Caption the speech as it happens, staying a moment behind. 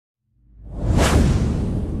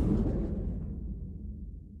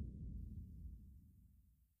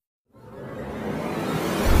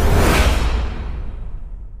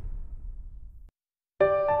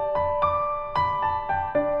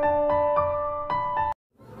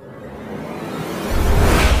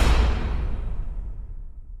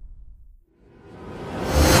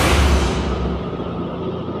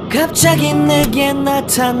갑자기 내게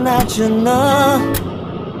나타나준 너,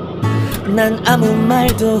 난 아무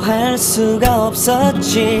말도 할 수가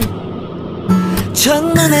없었지.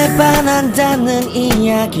 첫눈에 반한다는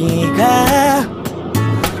이야기가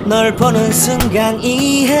널 보는 순간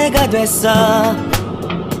이해가 됐어.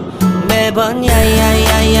 매번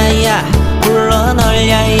야야야야야 불러 널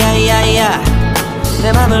야야야야,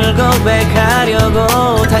 내 맘을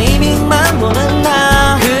고백하려고 타이밍만 보는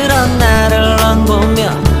나. 그런 나를 넌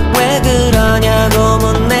보며 왜 그러냐고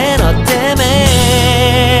묻네. 너 때문에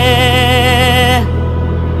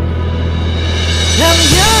I'm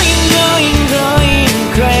going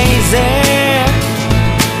crazy.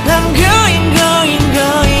 I'm going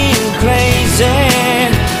crazy.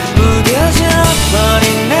 무뎌져 버린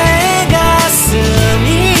내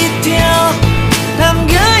가슴이 뛰어. I'm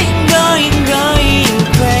going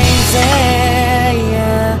crazy,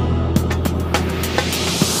 yeah.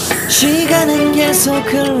 시간은 계속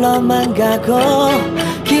흘러만 가고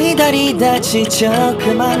기다리다 지쳐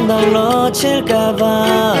그만 널 놓칠까봐.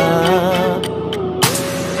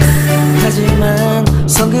 하지만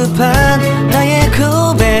성급한 나의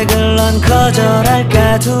고백을 넌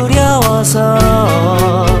거절할까 두려워서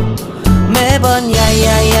매번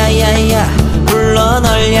야야야야야 불러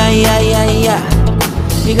널 야야야야.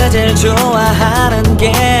 네가 제일 좋아하는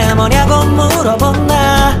게 뭐냐고 물어본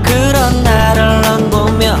나. 그런 나를 넌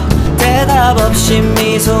보며 대답 없이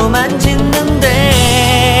미소만 짓는데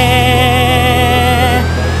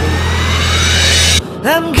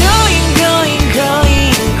I'm going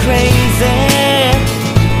crazy.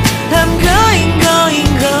 I'm going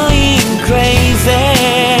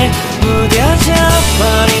crazy. 무뎌져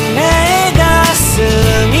버린 내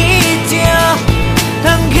가슴이 뛰어.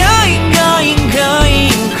 I'm going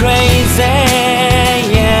crazy,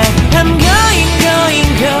 yeah. I'm going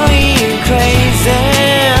crazy.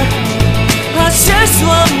 어쩔 수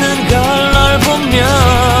없는 걸 널 보면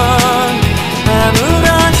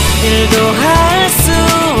아무런 일도 할 수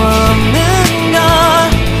없는 걸.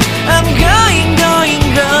 I'm going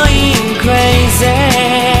crazy.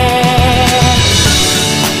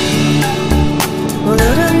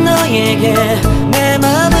 오늘은 너에게 내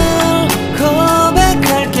맘을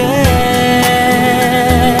고백할게.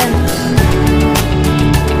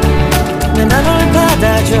 내 맘을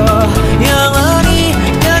받아줘. 영원히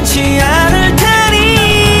변치 않을 테니.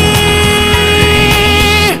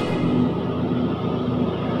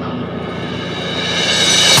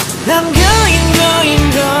 I'm going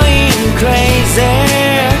crazy.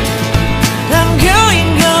 I'm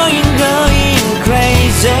going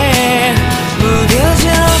crazy. 무뎌져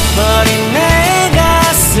버린 내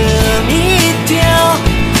가슴이 뛰어.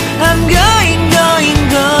 I'm going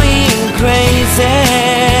crazy,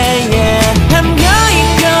 yeah. I'm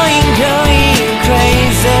going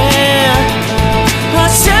crazy.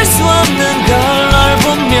 어쩔 수 없는 걸 널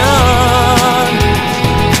보면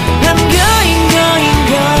I'm going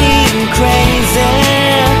crazy.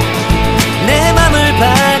 내 맘을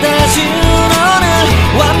받아준 오늘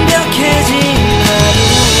완벽해진 하루.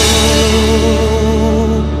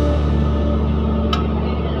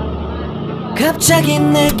 갑자기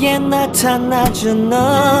내게 나타나준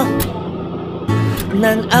너,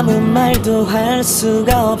 난 아무 말도 할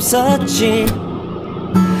수가 없었지.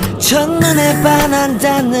 첫눈에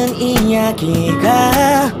반한다는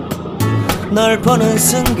이야기가 널 보는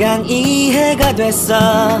순간 이해가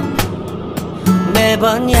됐어.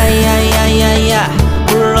 매번 야야야야야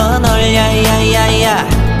불러 널 야야야야,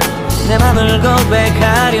 내 맘을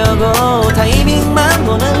고백하려고 타이밍만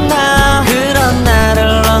보는 나. 그런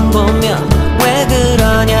나를 넌 보며 왜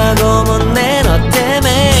그러냐고 묻네. 너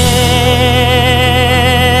때문에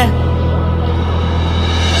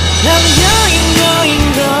I'm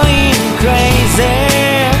going crazy.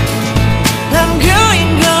 I'm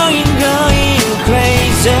going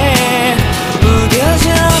crazy. 무뎌져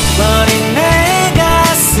버린 내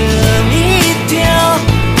가슴이 뛰어.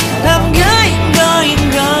 I'm going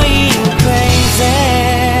crazy,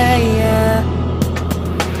 yeah.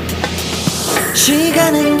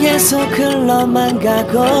 시간은 계속 흘러만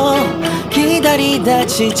가고 기다리다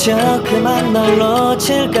지쳐 그만 널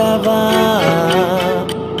놓칠까봐.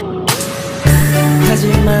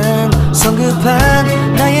 하지만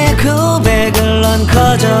성급한 나의 고백을 넌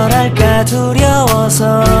거절할까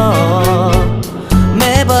두려워서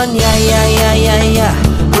매번 야야야야야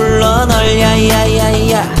불러 널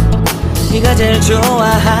야야야야. 네가 제일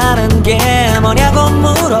좋아하는 게 뭐냐고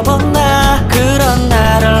물어본 나. 그런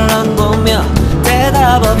나를 넌 보며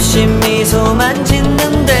대답 없이 미소만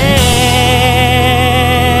짓는데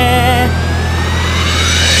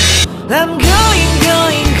I'm going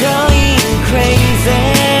crazy.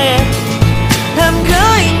 I'm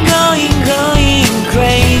going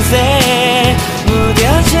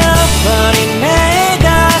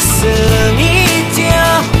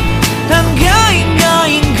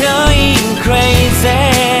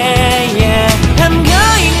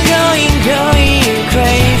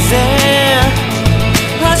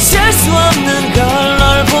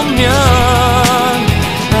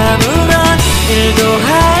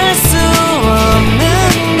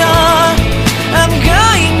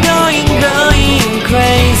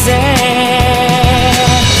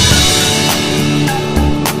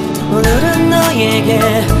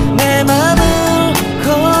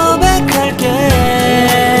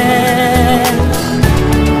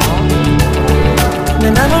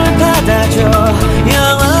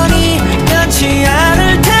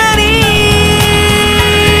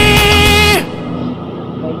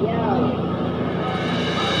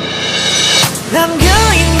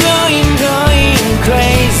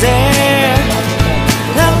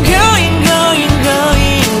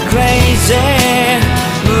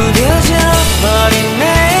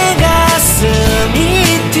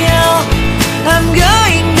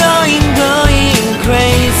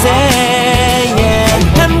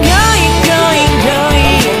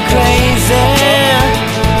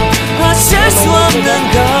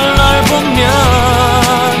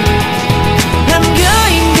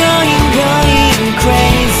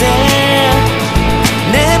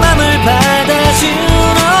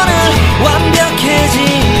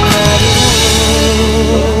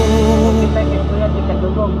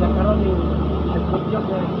joke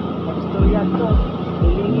na nag-istorya to.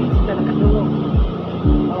 Nilingit sila nakatulog.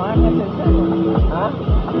 Tawahan ka siya sa ano? Ha?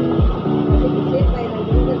 Nag-isip tayo ng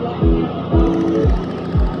gulod lang.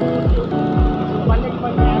 Balik pa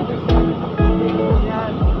niya ito siya.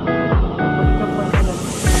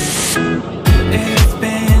 It's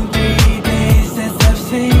been 3 days since I've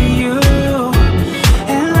seen you,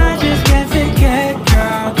 and I just can't forget,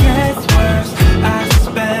 girl, gets worse. I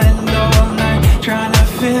spend all night trying to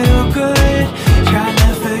feel good, trying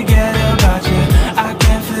to forget about you. I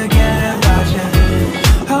can't forget about you.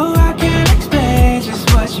 Oh, I can't explain just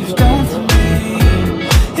what you've done to me.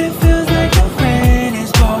 It feels like your rain is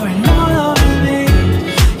pouring all over me.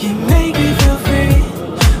 You make me feel free.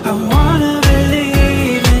 I wanna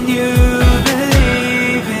believe in you,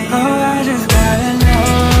 believe in you. Oh, I just gotta know,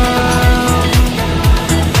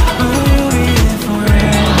 will you be there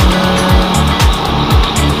forever?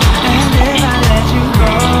 And if I let you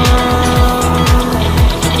go,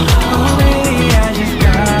 oh baby, I just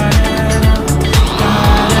gotta know,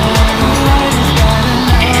 I just gotta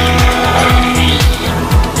know,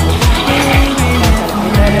 will you be there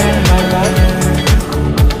forever?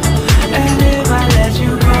 And if I let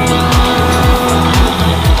you go,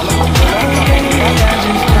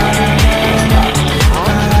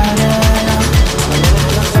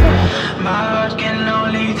 my heart can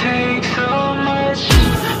only take so much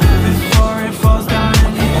before it falls down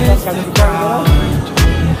and hits the ground.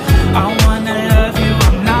 I wanna love you,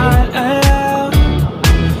 I'm not allowed,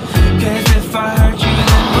 'cause if I hurt you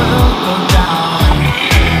then we'll go down.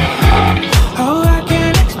 Oh, I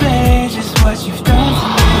can't explain just what you've done to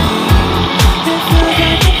me. It feels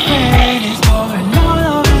like the rain is pouring all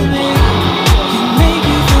over me. You make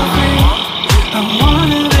me feel free. I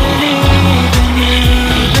wanna believe in you,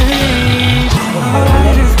 believe in you. Oh, I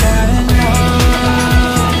just gotta know,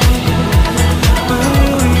 will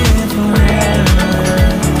you be there forever?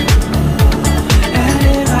 And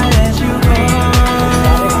if I let you go,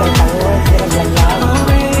 oh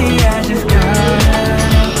baby, I just gotta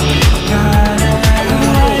know, I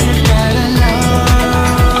just gotta know,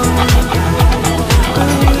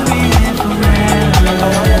 will you be there forever?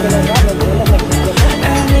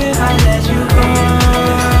 And if I let you go,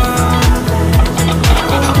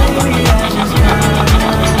 oh baby, I just gotta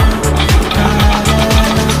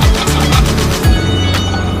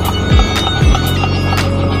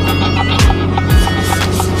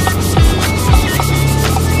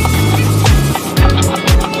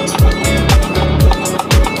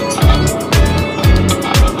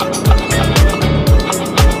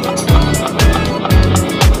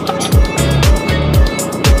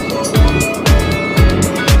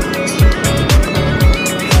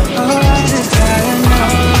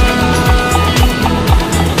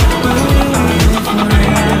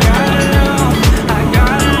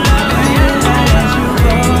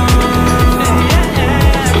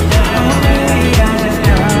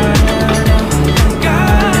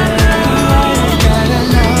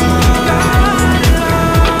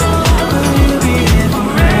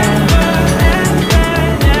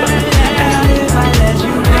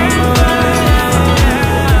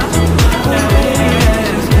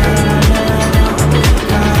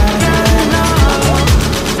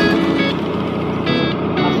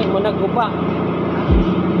Asing mo nagguba.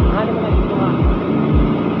 Ano mo nagguba?